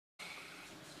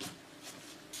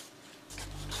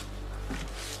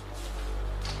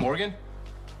Morgan?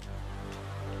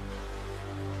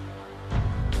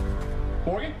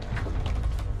 Morgan?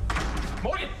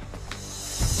 Morgan!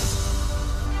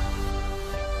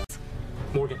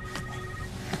 Morgan.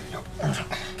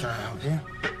 Can I help you?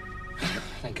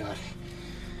 Thank God.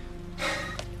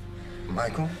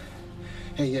 Michael?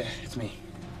 Hey, yeah, it's me.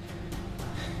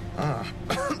 Ah.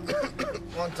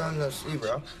 Long time no see,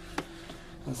 bro.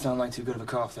 Doesn't sound like too good of a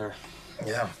cough there.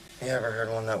 Yeah. You ever heard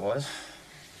one that was?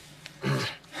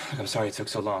 I'm sorry it took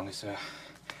so long.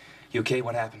 You okay?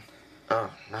 What happened?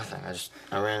 Oh, nothing.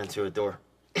 I ran into a door.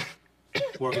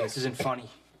 Morgan, this isn't funny.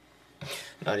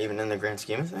 Not even in the grand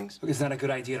scheme of things? It's not a good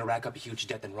idea to rack up a huge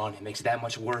debt and run. It makes it that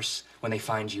much worse when they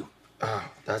find you. Oh,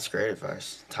 that's great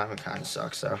advice. Timing kind of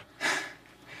sucks, though.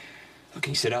 Look,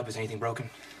 can you sit up? Is anything broken?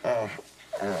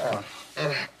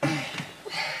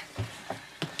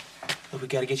 Look, we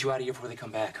gotta get you out of here before they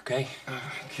come back, okay?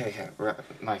 Okay,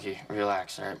 Mikey,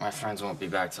 relax, all right? My friends won't be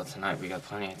back till tonight. We got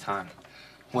plenty of time.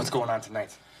 What's going on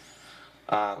tonight?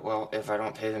 Well, if I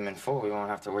don't pay them in full, we won't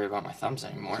have to worry about my thumbs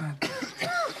anymore.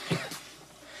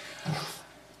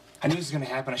 I knew this was gonna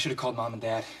happen. I should have called Mom and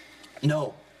Dad.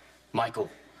 No,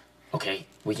 Michael. Okay,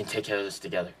 we can take care of this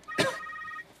together.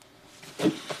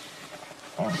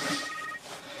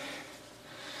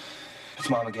 It's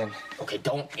Mom again. Okay,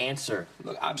 don't answer.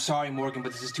 Look, I'm sorry, Morgan,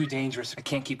 but this is too dangerous. I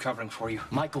can't keep covering for you.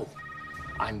 Michael,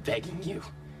 I'm begging you.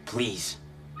 Please,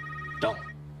 don't.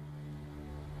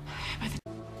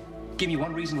 Give me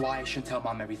one reason why I shouldn't tell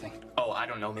Mom everything. Oh, I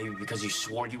don't know, maybe because you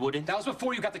swore you wouldn't? That was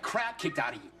before you got the crap kicked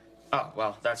out of you. Oh,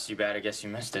 well, that's too bad. I guess you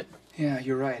missed it. Yeah,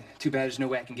 you're right. Too bad there's no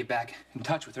way I can get back in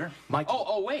touch with her. Michael.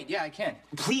 Oh, wait, yeah, I can.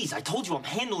 Please, I told you I'm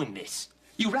handling this.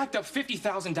 You racked up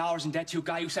 $50,000 in debt to a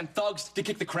guy who sent thugs to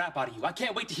kick the crap out of you. I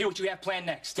can't wait to hear what you have planned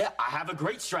next. Yeah, I have a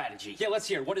great strategy. Yeah, let's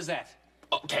hear it. What is that?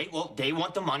 Okay, well, they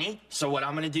want the money, so what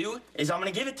I'm gonna do is I'm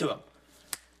gonna give it to them.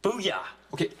 Booyah.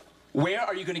 Okay, where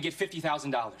are you gonna get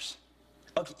 $50,000?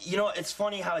 Okay, you know, it's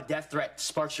funny how a death threat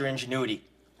sparks your ingenuity.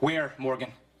 Where,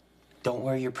 Morgan? Don't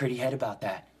worry your pretty head about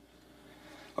that.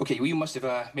 Okay, well, you must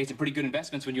have made some pretty good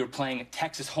investments when you were playing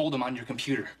Texas Hold'em on your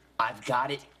computer. I've got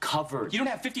it covered. You don't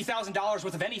have $50,000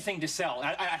 worth of anything to sell.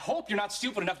 I hope you're not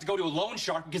stupid enough to go to a loan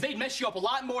shark, because they'd mess you up a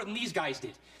lot more than these guys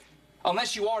did.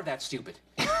 Unless you are that stupid.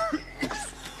 Gotta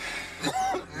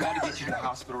get you to the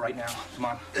hospital right now. Come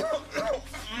on.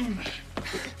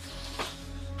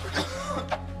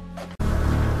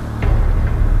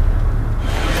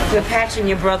 You're patching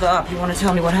your brother up. You want to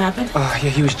tell me what happened? Yeah,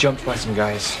 he was jumped by some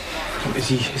guys. Is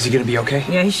he gonna be okay?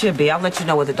 Yeah, he should be. I'll let you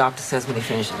know what the doctor says when he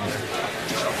finishes.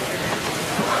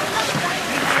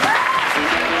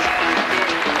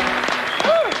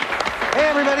 Hey,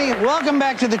 everybody. Welcome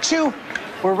back to The Chew.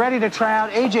 We're ready to try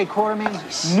out AJ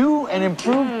Corming's new and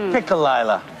improved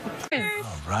Pick-a-Lila. All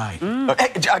right.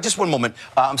 Hey, just one moment.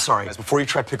 I'm sorry. Before you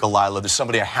try Pick-a-Lila, there's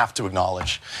somebody I have to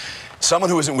acknowledge. Someone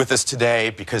who isn't with us today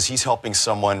because he's helping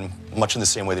someone much in the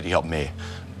same way that he helped me.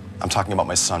 I'm talking about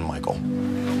my son, Michael.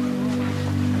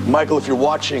 Michael, if you're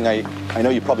watching, I know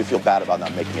you probably feel bad about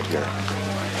not making it here.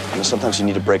 You know, sometimes you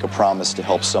need to break a promise to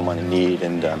help someone in need,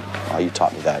 and you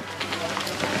taught me that.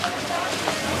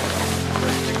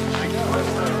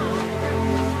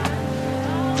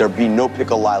 There'd be no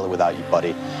Pick-a-Lila without you,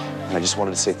 buddy. And I just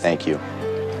wanted to say thank you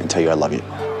and tell you I love you.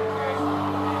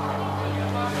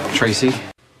 Tracy?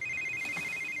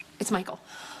 It's Michael.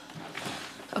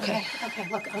 Okay,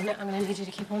 look, I'm gonna need you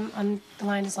to keep him on the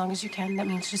line as long as you can. That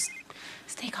means just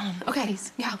stay calm. Okay,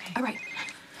 please. Yeah, okay. All right.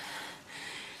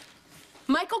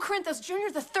 Michael Corinthos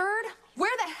Jr. the third?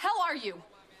 Where the hell are you?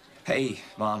 Hey,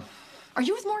 Mom. Are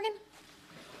you with Morgan?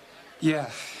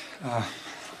 Yeah,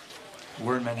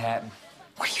 we're in Manhattan.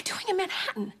 What are you doing in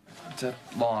Manhattan? It's a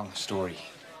long story.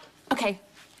 Okay,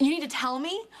 you need to tell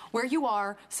me where you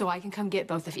are so I can come get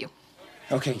both of you.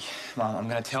 Okay, Mom, I'm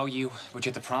gonna tell you, but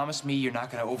you have to promise me you're not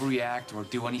gonna overreact or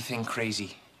do anything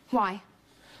crazy. Why?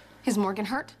 Is Morgan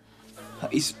hurt?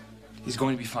 He's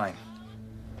going to be fine.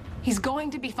 He's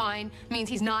going to be fine means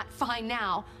he's not fine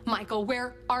now. Michael,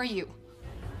 where are you?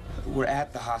 We're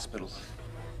at the hospital.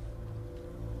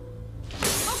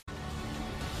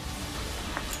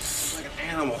 Like an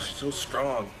animal, so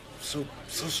strong, so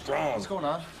strong. What's going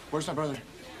on? Where's my brother?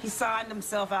 He signed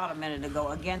himself out a minute ago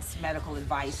against medical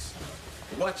advice.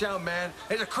 Watch out, man.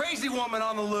 There's a crazy woman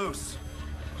on the loose.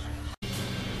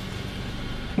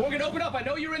 Morgan, open up. I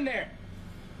know you're in there.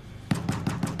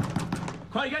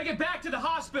 Come on, you gotta get back to the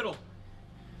hospital.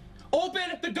 Open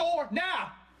the door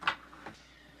now.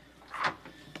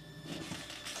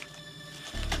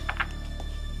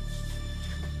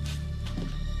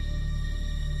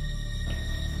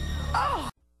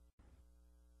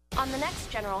 On the next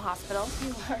General Hospital.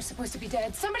 You are supposed to be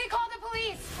dead. Somebody call the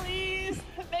police! Please,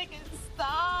 make it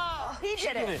stop. He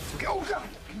did it. Oh, God.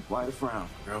 Why the frown?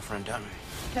 Girlfriend died.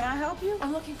 Can I help you?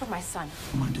 I'm looking for my son.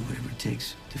 I'm gonna do whatever it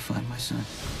takes to find my son.